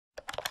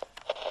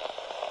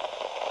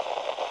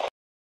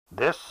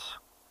This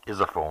is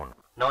a phone.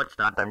 No, it's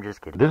not. I'm just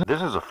kidding.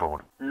 This is a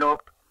phone.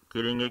 Nope.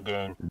 Kidding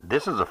again.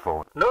 This is a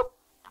phone. Nope.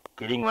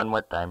 Kidding one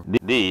more time.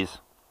 These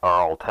are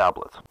all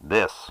tablets.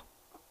 This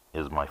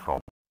is my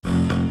phone.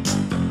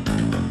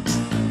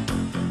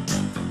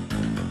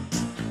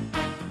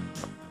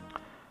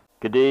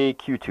 Good day,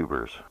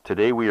 QTubers.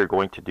 Today we are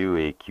going to do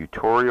a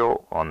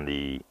tutorial on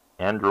the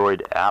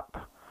Android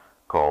app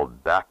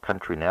called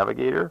BackCountry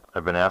Navigator.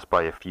 I've been asked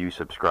by a few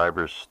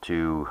subscribers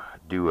to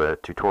do a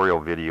tutorial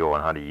video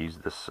on how to use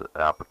this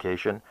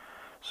application,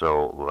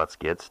 so let's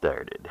get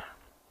started.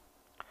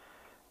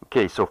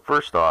 Okay, so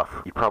first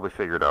off, you probably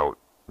figured out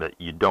that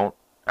you don't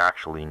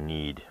actually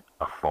need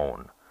a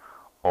phone.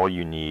 All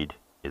you need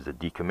is a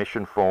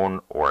decommissioned phone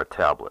or a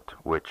tablet,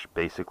 which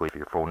basically if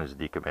your phone is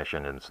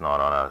decommissioned and it's not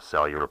on a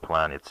cellular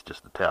plan, it's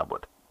just a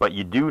tablet. But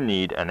you do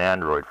need an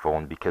Android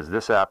phone because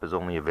this app is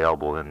only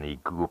available in the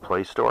Google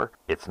Play Store.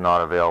 It's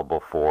not available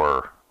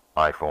for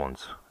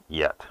iPhones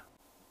yet.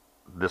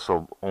 This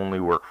will only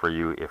work for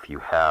you if you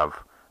have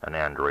an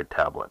Android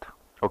tablet.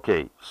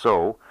 Okay,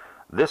 so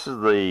this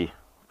is the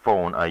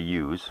phone I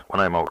use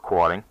when I'm out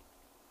quadding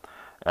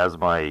as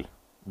my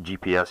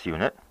GPS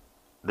unit.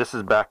 This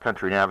is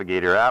BackCountry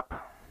Navigator app.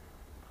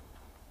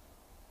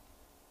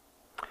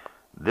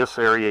 This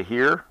area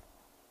here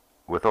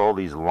with all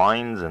these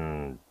lines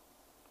and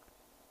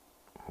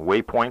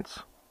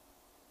waypoints,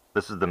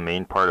 this is the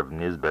main part of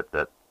Nisbet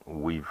that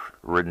we've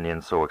ridden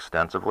in so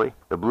extensively.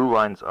 The blue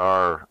lines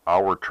are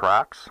our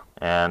tracks,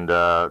 and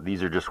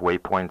these are just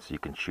waypoints. You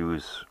can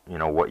choose,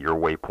 what your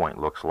waypoint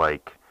looks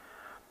like.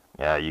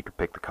 You can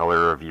pick the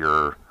color of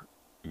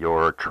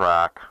your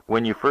track.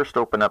 When you first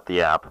open up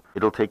the app,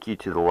 it'll take you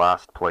to the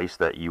last place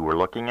that you were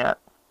looking at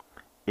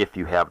if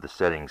you have the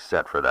settings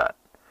set for that.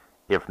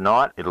 If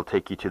not, it'll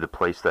take you to the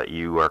place that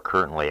you are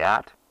currently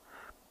at.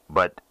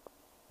 But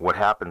what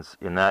happens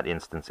in that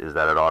instance is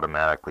that it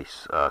automatically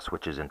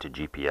switches into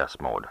GPS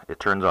mode. It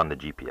turns on the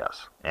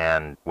GPS.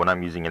 And when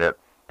I'm using it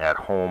at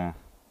home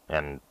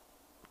and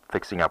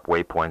fixing up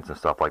waypoints and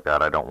stuff like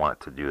that, I don't want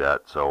it to do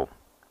that. So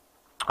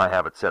I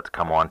have it set to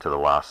come on to the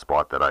last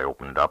spot that I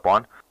opened it up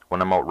on.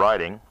 When I'm out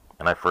riding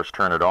and I first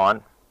turn it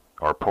on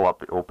or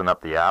open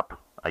up the app,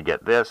 I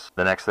get this.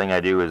 The next thing I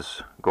do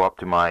is go up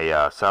to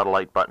my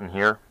satellite button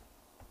here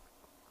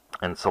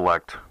and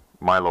select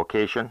my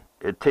location.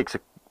 It takes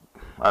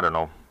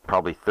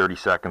probably 30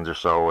 seconds or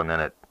so, and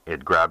then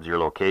it grabs your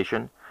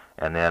location,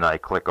 and then I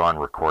click on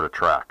record a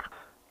track.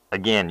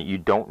 Again, you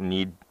don't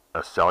need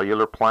a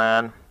cellular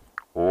plan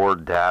or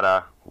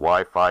data,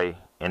 Wi-Fi,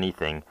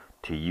 anything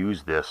to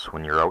use this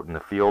when you're out in the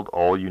field.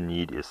 All you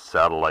need is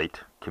satellite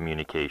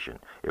communication.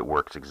 It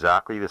works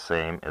exactly the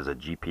same as a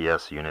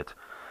GPS unit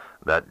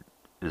that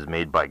is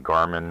made by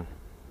Garmin,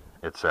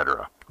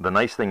 etc. The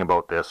nice thing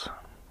about this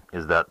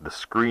is that the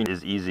screen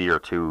is easier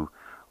to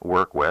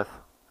work with,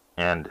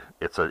 and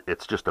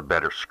it's just a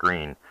better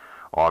screen,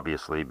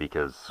 obviously,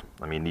 because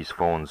these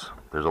phones,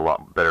 there's a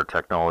lot better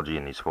technology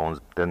in these phones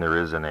than there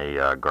is in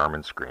a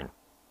Garmin screen.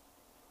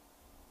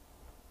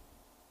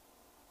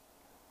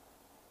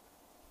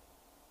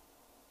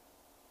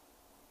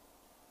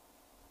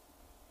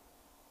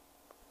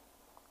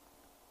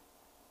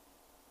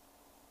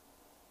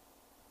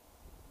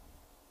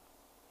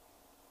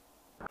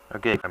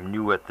 Okay, I'm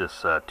new at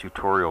this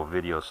tutorial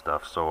video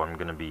stuff, so I'm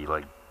going to be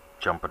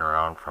jumping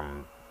around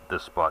from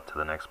this spot to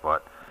the next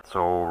spot.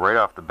 So right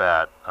off the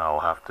bat,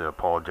 I'll have to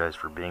apologize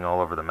for being all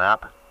over the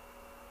map.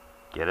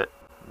 Get it?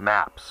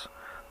 Maps.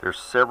 There's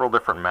several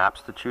different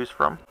maps to choose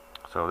from.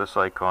 So this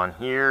icon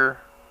here,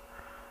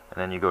 and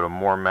then you go to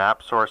more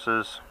map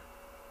sources,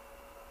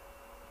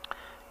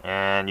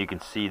 and you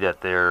can see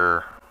that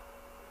there's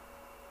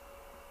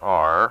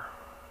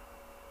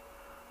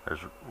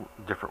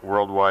different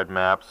worldwide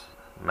maps.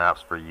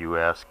 Maps for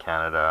US,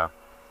 Canada,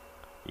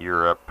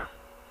 Europe,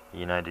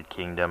 United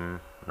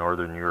Kingdom,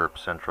 Northern Europe,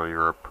 Central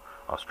Europe,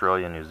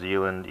 Australia, New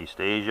Zealand,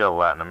 East Asia,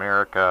 Latin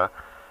America,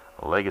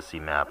 legacy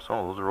maps.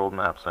 Oh, those are old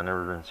maps. I've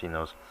never even seen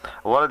those.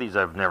 A lot of these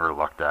I've never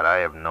looked at. I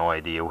have no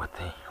idea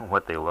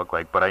what they look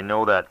like, but I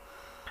know that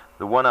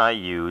the one I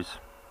use,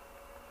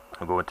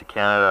 I'll go into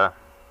Canada.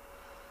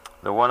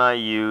 The one I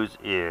use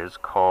is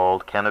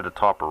called Canada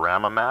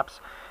Toporama Maps,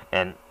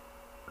 and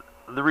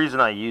the reason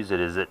I use it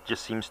is it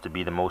just seems to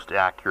be the most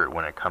accurate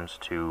when it comes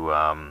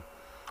to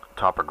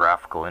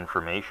topographical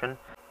information.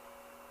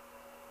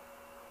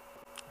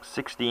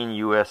 16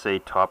 USA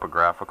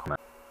topographical map.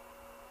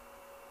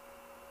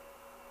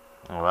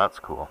 Oh, that's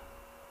cool.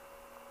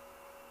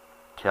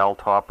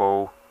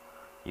 CalTopo,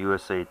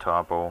 USA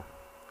Topo,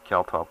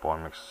 CalTopo,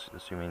 I'm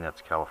assuming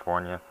that's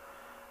California.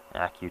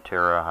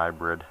 Accuterra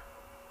Hybrid.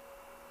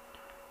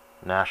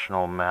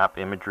 National Map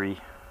Imagery.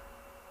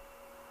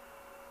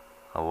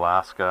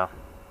 Alaska,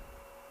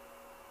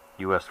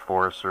 U.S.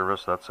 Forest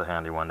Service, that's a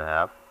handy one to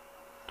have.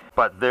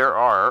 But there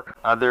are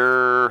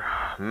other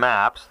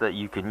maps that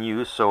you can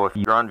use, so if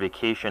you're on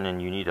vacation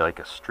and you need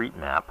a street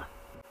map,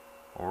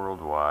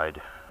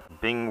 worldwide,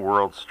 Bing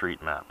World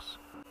Street Maps.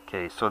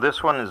 Okay, so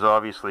this one is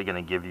obviously going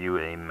to give you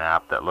a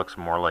map that looks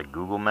more like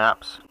Google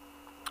Maps.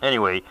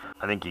 Anyway,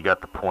 I think you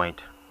got the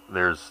point.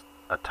 There's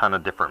a ton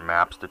of different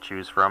maps to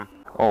choose from.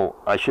 Oh,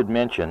 I should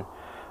mention,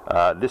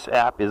 this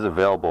app is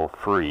available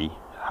free.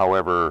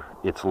 However,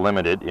 it's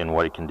limited in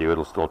what it can do.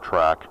 It'll still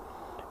track,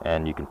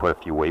 and you can put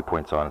a few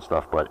waypoints on and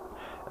stuff, but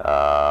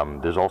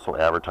there's also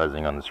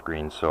advertising on the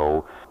screen.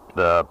 So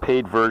the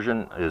paid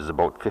version is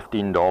about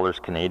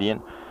 $15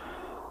 Canadian.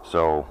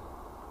 So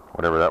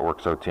whatever that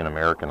works out to in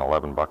American,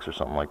 11 bucks or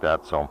something like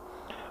that. So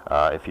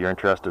if you're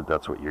interested,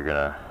 that's what you're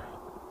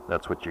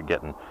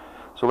getting.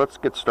 So let's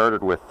get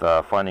started with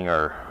finding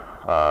our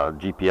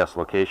GPS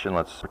location.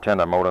 Let's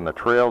pretend I'm out on the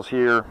trails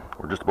here.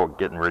 We're just about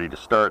getting ready to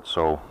start,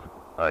 so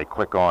I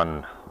click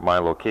on my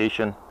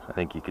location. I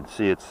think you can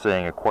see it's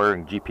saying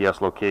acquiring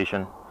GPS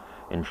location.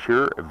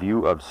 Ensure a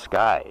view of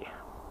sky.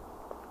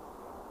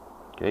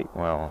 Okay,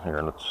 well,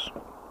 here, let's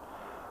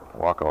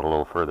walk out a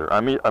little further.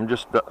 I'm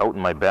just out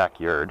in my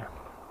backyard,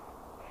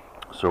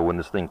 so when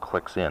this thing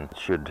clicks in, it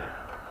should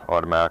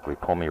automatically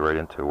pull me right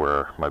into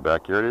where my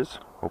backyard is.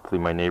 Hopefully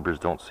my neighbors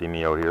don't see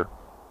me out here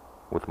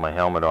with my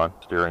helmet on,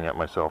 staring at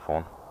my cell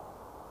phone.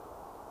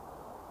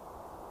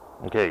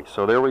 Okay,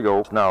 so there we go.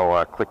 It's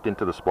now clicked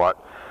into the spot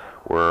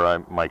where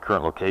my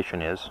current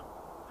location is,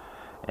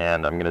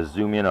 and I'm going to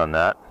zoom in on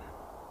that.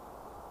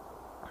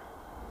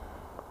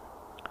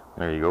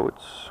 There you go.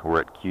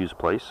 We're at Q's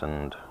place,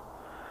 and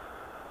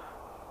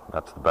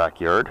that's the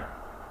backyard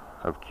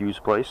of Q's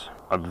place.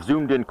 I've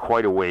zoomed in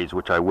quite a ways,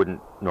 which I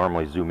wouldn't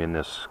normally zoom in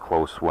this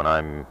close when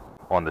I'm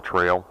on the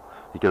trail,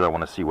 because I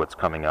want to see what's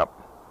coming up.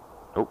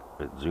 Oh,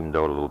 it zoomed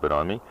out a little bit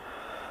on me.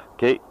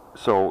 Okay,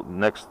 so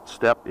next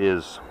step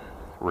is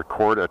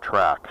record a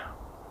track.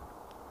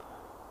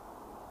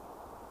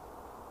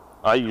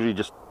 I usually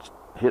just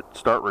hit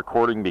start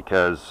recording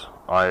because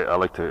I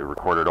like to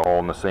record it all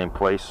in the same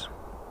place.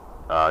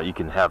 You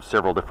can have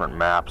several different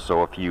maps,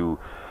 so if you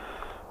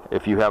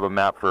have a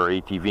map for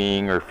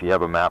ATVing, or if you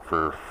have a map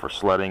for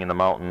sledding in the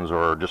mountains,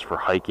 or just for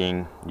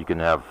hiking, you can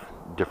have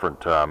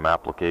different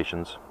map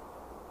locations.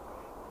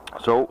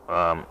 So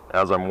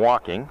as I'm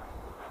walking,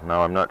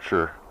 now I'm not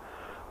sure,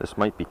 this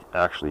might be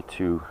actually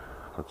too,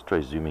 let's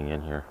try zooming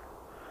in here.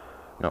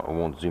 No, it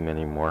won't zoom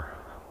anymore.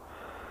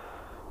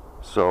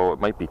 So it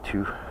might be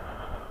too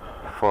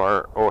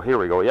far. Oh, here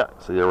we go. Yeah,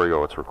 so there we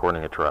go. It's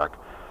recording a track.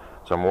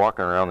 So I'm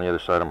walking around the other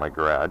side of my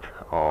garage.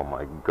 Oh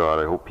my God,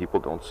 I hope people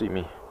don't see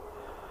me.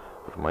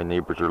 If my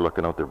neighbors are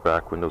looking out their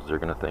back windows, they're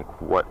going to think,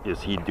 what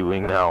is he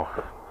doing now?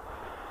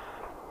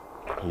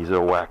 He's a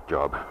whack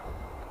job.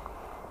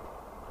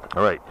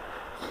 Alright,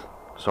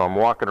 so I'm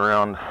walking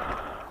around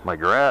my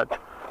garage.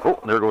 Oh,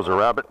 there goes a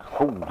rabbit.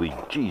 Holy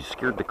geez,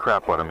 scared the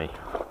crap out of me.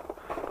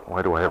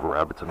 Why do I have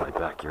rabbits in my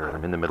backyard?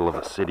 I'm in the middle of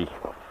a city.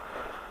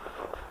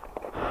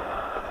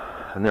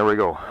 And there we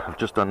go. I've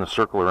just done a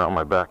circle around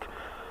my back,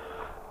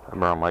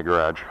 around my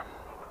garage.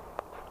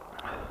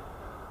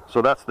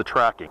 So that's the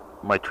tracking.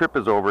 My trip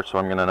is over, so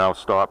I'm going to now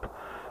stop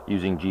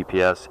using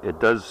GPS. It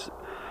does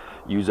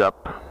use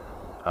up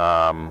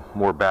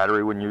more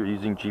battery when you're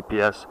using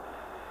GPS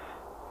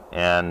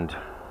and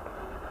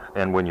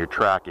when you're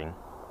tracking.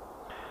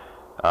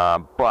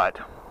 But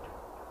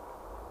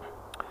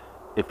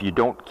if you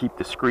don't keep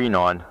the screen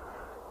on,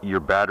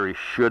 your battery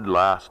should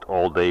last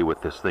all day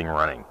with this thing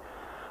running.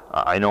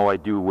 I know I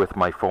do with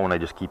my phone. I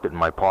just keep it in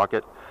my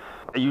pocket.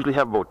 I usually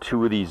have about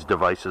 2 of these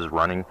devices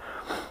running.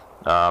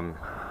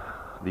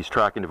 These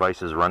tracking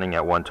devices running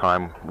at one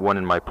time. One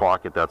in my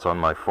pocket that's on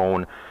my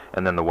phone,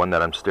 and then the one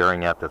that I'm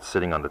staring at that's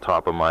sitting on the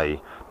top of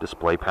my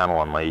display panel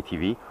on my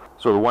ATV.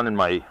 So the one in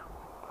my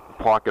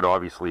pocket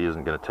obviously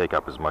isn't going to take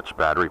up as much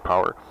battery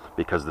power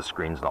because the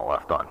screen's not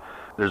left on.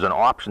 There's an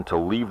option to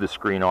leave the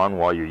screen on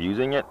while you're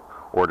using it,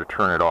 or to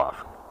turn it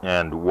off.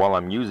 And while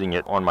I'm using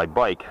it on my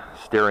bike,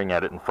 staring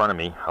at it in front of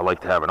me, I like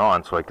to have it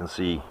on so I can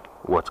see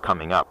what's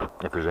coming up.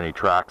 If there's any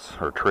tracks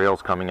or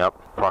trails coming up,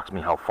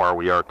 approximately how far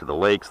we are to the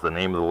lakes, the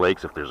name of the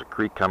lakes, if there's a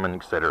creek coming,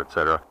 etc.,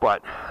 etc.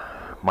 But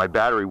my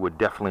battery would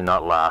definitely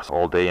not last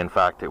all day. In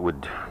fact, it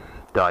would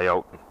die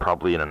out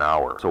probably in an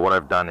hour. So what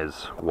I've done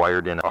is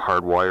wired in a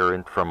hard wire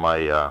in from my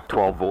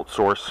 12-volt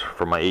source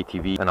from my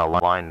ATV, and a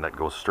line that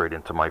goes straight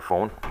into my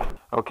phone.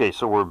 Okay,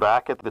 so we're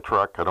back at the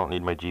truck. I don't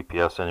need my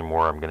GPS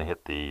anymore. I'm going to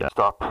hit the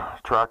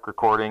stop track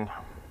recording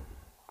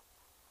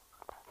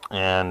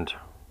and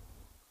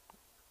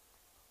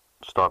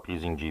stop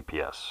using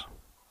GPS.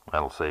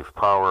 That'll save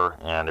power,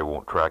 and it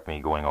won't track me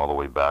going all the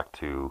way back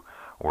to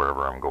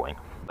wherever I'm going.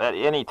 At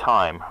any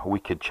time, we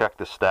could check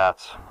the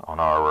stats on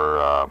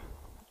our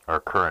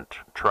current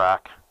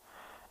track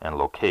and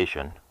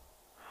location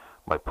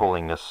by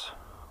pulling this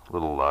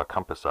little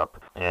compass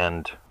up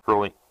and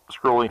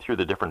scrolling through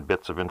the different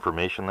bits of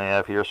information they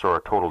have here. So our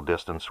total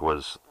distance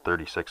was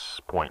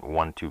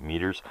 36.12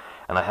 meters,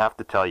 and I have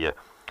to tell you,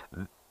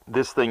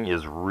 this thing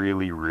is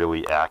really,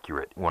 really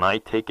accurate. When I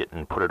take it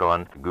and put it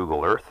on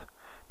Google Earth,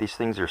 these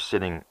things are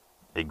sitting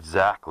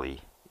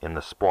exactly in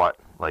the spot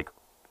like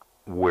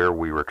where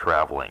we were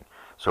traveling.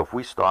 So if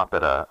we stop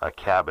at a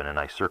cabin and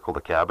I circle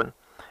the cabin,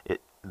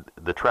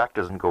 the track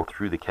doesn't go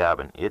through the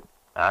cabin. It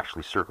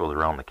actually circles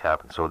around the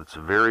cabin. So it's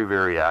very,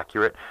 very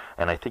accurate,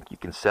 and I think you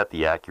can set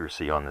the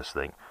accuracy on this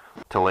thing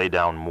to lay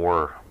down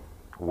more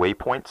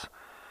waypoints,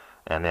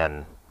 and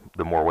then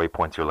the more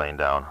waypoints you're laying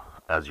down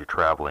as you're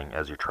traveling,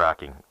 as you're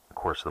tracking, of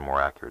course, the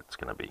more accurate it's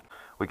going to be.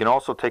 We can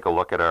also take a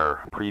look at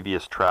our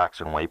previous tracks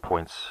and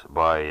waypoints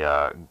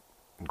by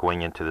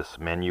going into this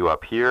menu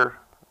up here,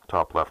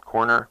 top left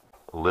corner,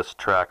 list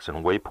tracks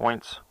and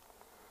waypoints.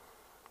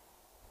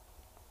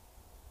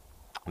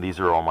 These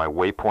are all my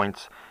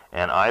waypoints,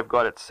 and I've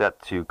got it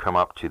set to come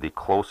up to the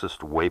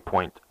closest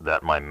waypoint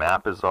that my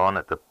map is on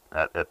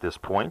at this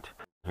point.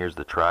 Here's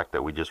the track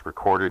that we just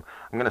recorded.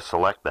 I'm going to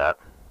select that.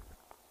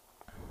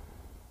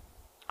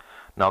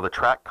 Now the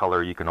track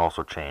color you can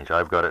also change.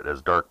 I've got it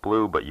as dark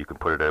blue, but you can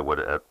put it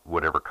at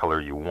whatever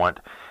color you want,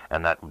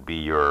 and that would be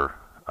your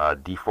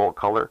default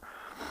color.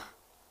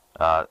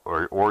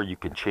 Or you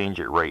can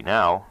change it right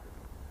now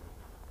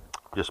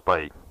just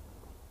by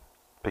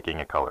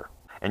picking a color.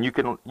 And you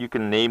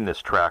can name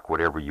this track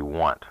whatever you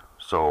want.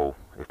 So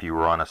if you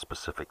were on a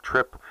specific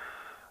trip,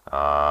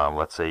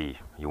 let's say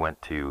you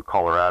went to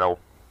Colorado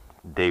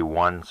day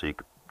 1, so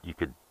you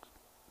could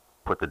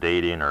put the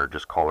date in, or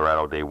just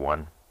Colorado day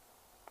 1,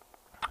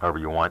 however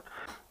you want.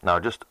 Now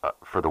just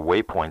for the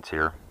waypoints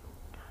here,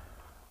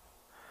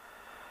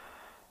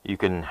 you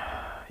can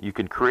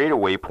create a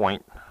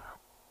waypoint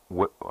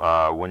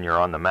when you're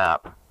on the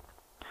map,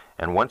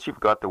 and once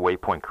you've got the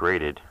waypoint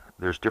created,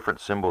 there's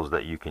different symbols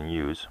that you can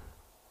use.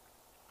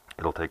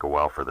 It'll take a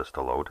while for this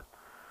to load.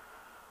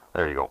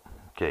 There you go.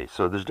 Okay,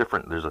 so there's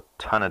a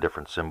ton of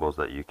different symbols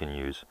that you can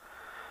use,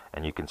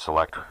 and you can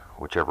select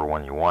whichever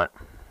one you want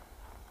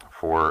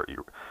for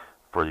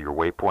your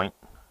waypoint.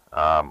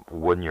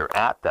 When you're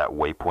at that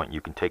waypoint, you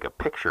can take a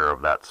picture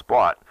of that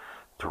spot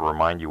to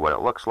remind you what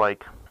it looks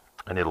like,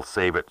 and it'll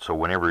save it. So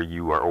whenever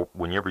you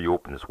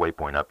open this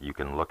waypoint up, you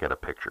can look at a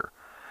picture.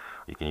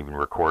 You can even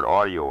record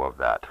audio of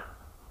that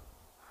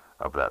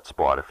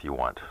spot if you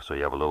want. So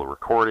you have a little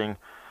recording,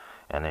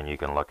 and then you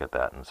can look at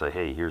that and say,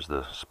 hey, here's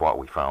the spot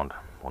we found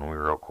when we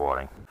were out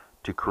quadding.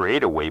 To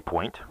create a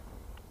waypoint,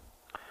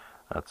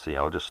 let's see,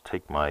 I'll just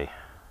take my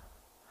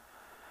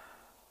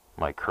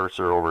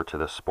cursor over to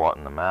this spot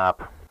in the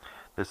map.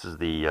 This is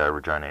the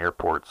Regina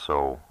Airport,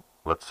 so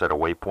let's set a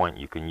waypoint.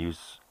 You can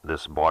use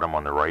this bottom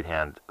on the right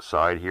hand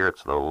side here.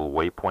 It's the little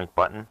waypoint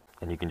button,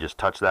 and you can just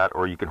touch that,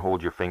 or you can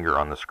hold your finger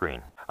on the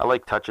screen. I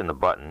like touching the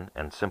button,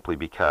 and simply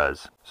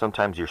because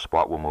sometimes your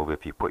spot will move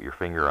if you put your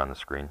finger on the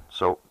screen.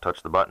 So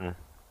touch the button,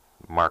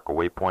 mark a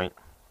waypoint.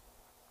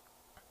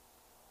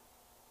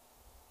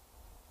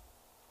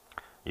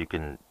 You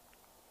can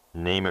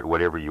name it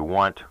whatever you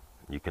want.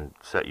 You can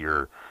set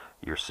your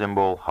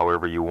symbol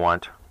however you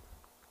want,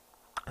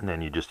 and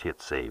then you just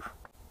hit save.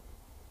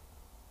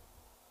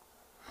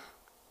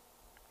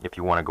 If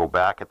you want to go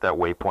back at that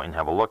waypoint and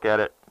have a look at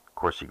it, of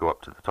course you go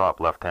up to the top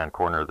left hand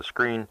corner of the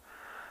screen,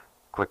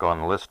 click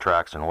on list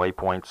tracks and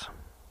waypoints,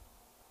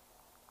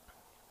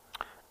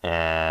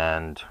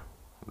 and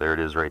there it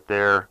is right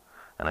there.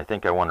 And I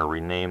think I want to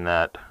rename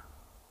that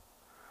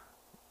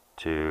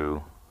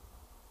to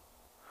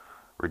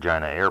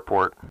Regina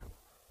Airport.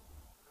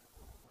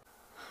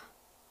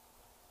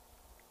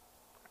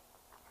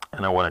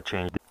 And I want to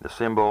change the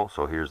symbol,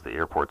 so here's the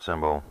airport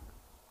symbol,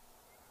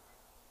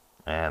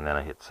 and then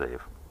I hit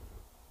save.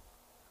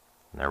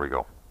 There we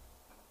go.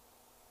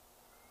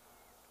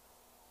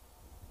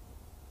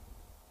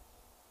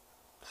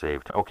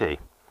 Saved. Okay,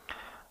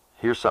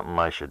 here's something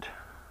I should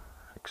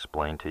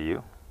explain to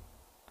you.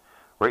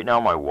 Right now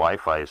my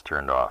Wi-Fi is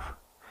turned off,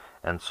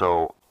 and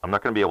so I'm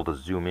not going to be able to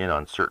zoom in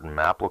on certain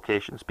map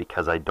locations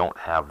because I don't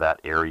have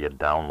that area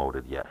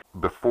downloaded yet.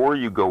 Before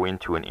you go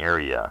into an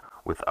area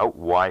without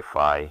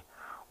Wi-Fi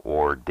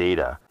or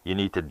data, you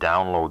need to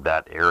download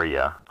that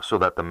area so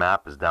that the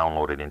map is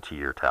downloaded into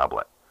your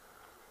tablet.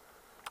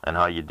 And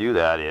how you do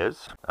that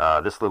is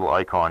this little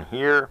icon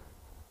here,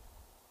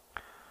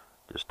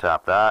 just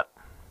tap that,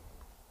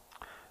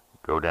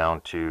 go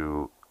down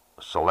to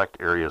select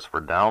areas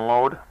for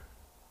download,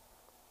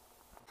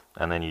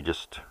 and then you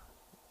just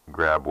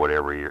grab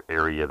whatever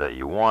area that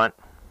you want,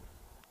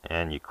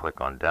 and you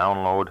click on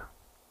download,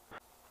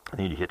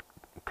 and you hit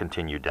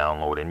continue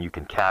download, and you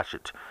can cache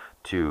it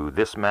to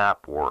this map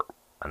or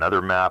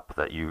another map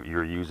that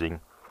you're using.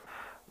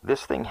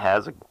 This thing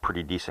has a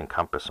pretty decent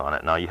compass on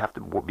it. Now you have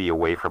to be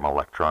away from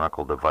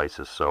electronical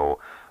devices, so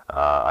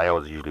I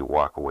always usually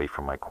walk away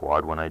from my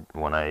quad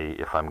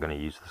if I'm going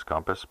to use this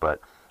compass, but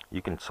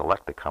you can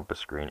select the compass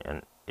screen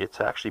and it's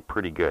actually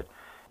pretty good.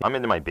 I'm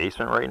in my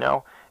basement right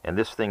now, and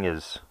this thing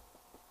is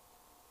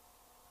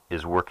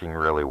working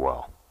really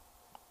well.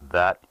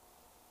 That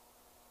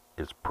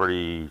is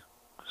pretty,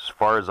 as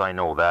far as I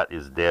know, that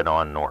is dead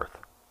on north.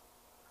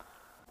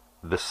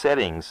 The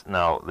settings,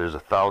 now there's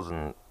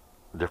 1,000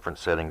 different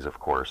settings, of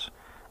course,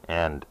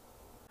 and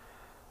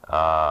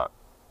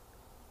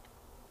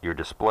your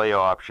display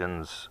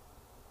options,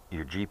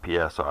 your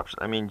GPS options,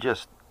 I mean,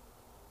 just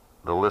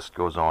the list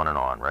goes on and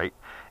on, right?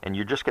 And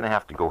you're just going to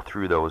have to go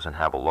through those and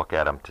have a look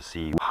at them to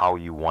see how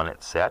you want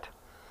it set.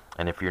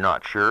 And if you're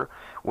not sure,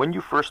 when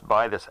you first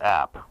buy this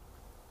app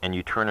and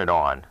you turn it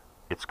on,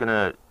 it's going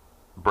to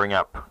bring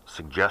up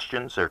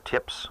suggestions or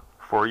tips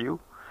for you,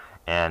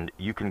 and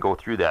you can go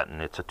through that,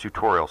 and it's a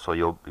tutorial, so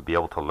you'll be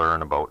able to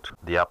learn about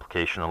the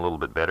application a little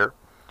bit better.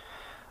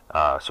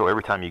 So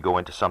every time you go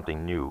into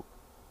something new,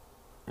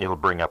 it'll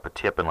bring up a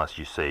tip unless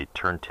you say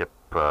turn tip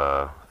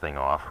thing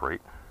off,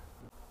 right?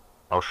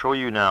 I'll show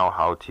you now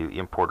how to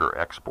import or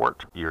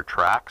export your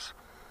tracks.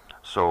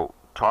 So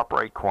top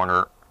left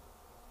corner,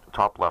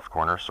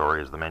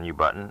 sorry, is the menu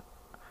button.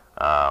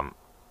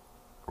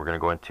 We're going to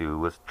go into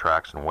list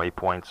tracks and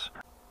waypoints.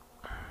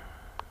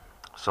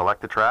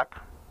 Select the track.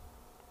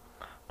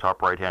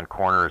 Top right hand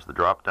corner is the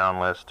drop down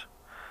list.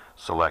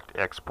 Select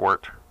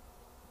export.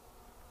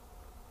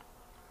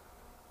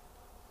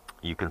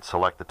 You can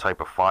select the type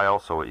of file,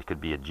 so it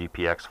could be a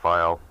GPX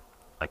file,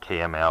 a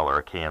KML, or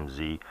a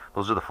KMZ.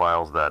 Those are the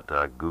files that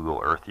Google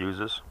Earth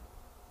uses.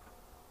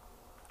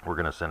 We're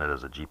going to send it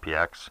as a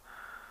GPX.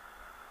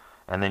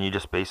 And then you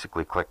just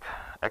basically click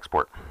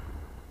export.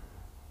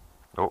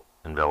 Oh,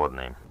 invalid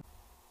name.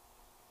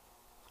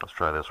 Let's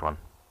try this one.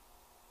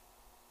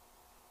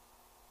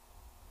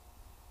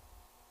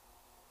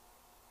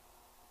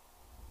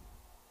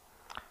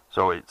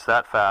 So it's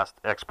that fast.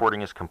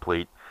 Exporting is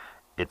complete.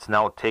 It's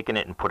now taken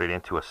it and put it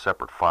into a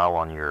separate file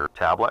on your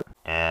tablet,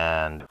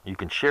 and you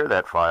can share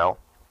that file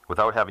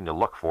without having to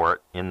look for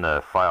it in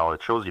the file.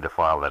 It shows you the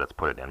file that it's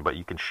put it in, but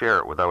you can share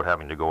it without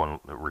having to go and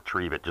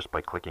retrieve it just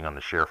by clicking on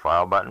the share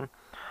file button.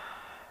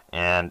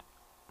 And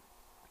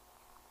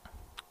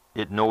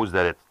it knows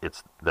that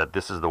that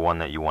this is the one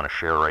that you want to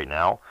share right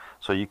now,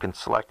 so you can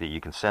select it. You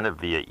can send it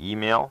via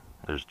email.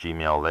 There's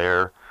Gmail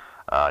there.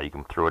 You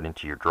can throw it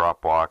into your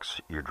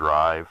Dropbox, your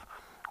Drive,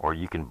 or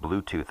you can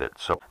Bluetooth it.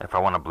 So if I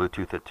want to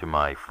Bluetooth it to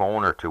my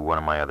phone or to one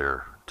of my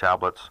other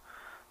tablets,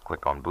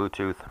 click on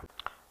Bluetooth.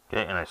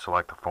 Okay, and I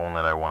select the phone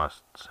that I want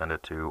to send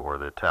it to, or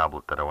the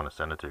tablet that I want to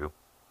send it to.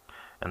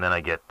 And then I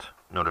get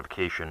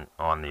notification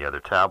on the other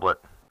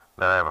tablet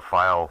that I have a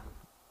file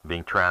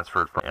being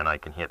transferred from, and I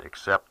can hit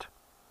accept.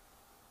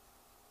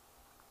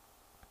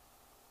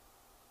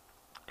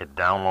 It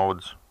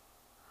downloads.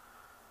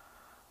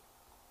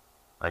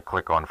 I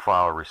click on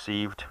file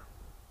received,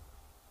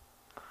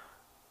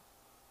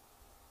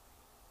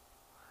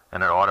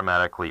 and it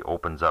automatically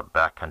opens up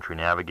BackCountry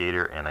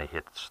Navigator, and I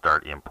hit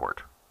start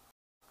import,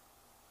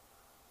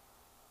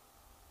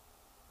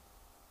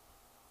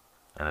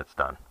 and it's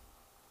done.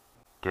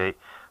 Okay,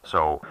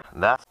 so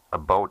that's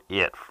about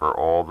it for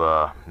all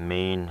the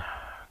main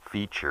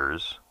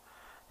features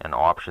and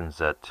options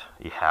that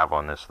you have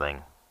on this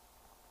thing.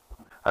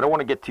 I don't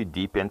want to get too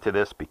deep into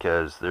this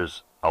because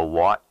there's a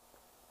lot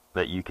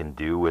that you can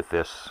do with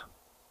this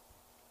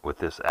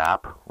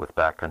app, with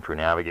BackCountry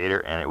Navigator,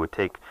 and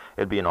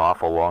it'd be an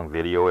awful long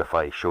video if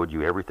I showed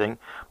you everything,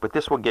 but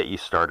this will get you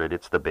started.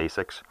 It's the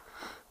basics.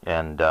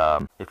 And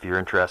if you're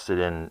interested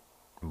in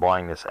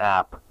buying this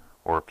app,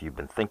 or if you've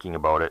been thinking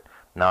about it,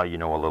 now you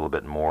know a little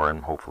bit more,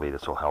 and hopefully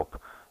this will help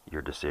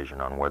your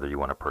decision on whether you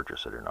want to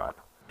purchase it or not.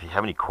 If you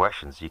have any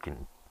questions, you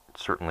can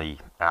certainly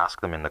ask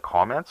them in the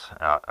comments.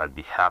 I'd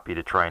be happy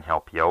to try and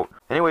help you out.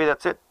 Anyway,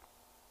 that's it.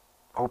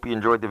 Hope you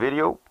enjoyed the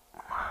video.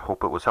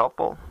 Hope it was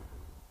helpful.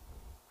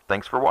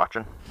 Thanks for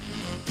watching.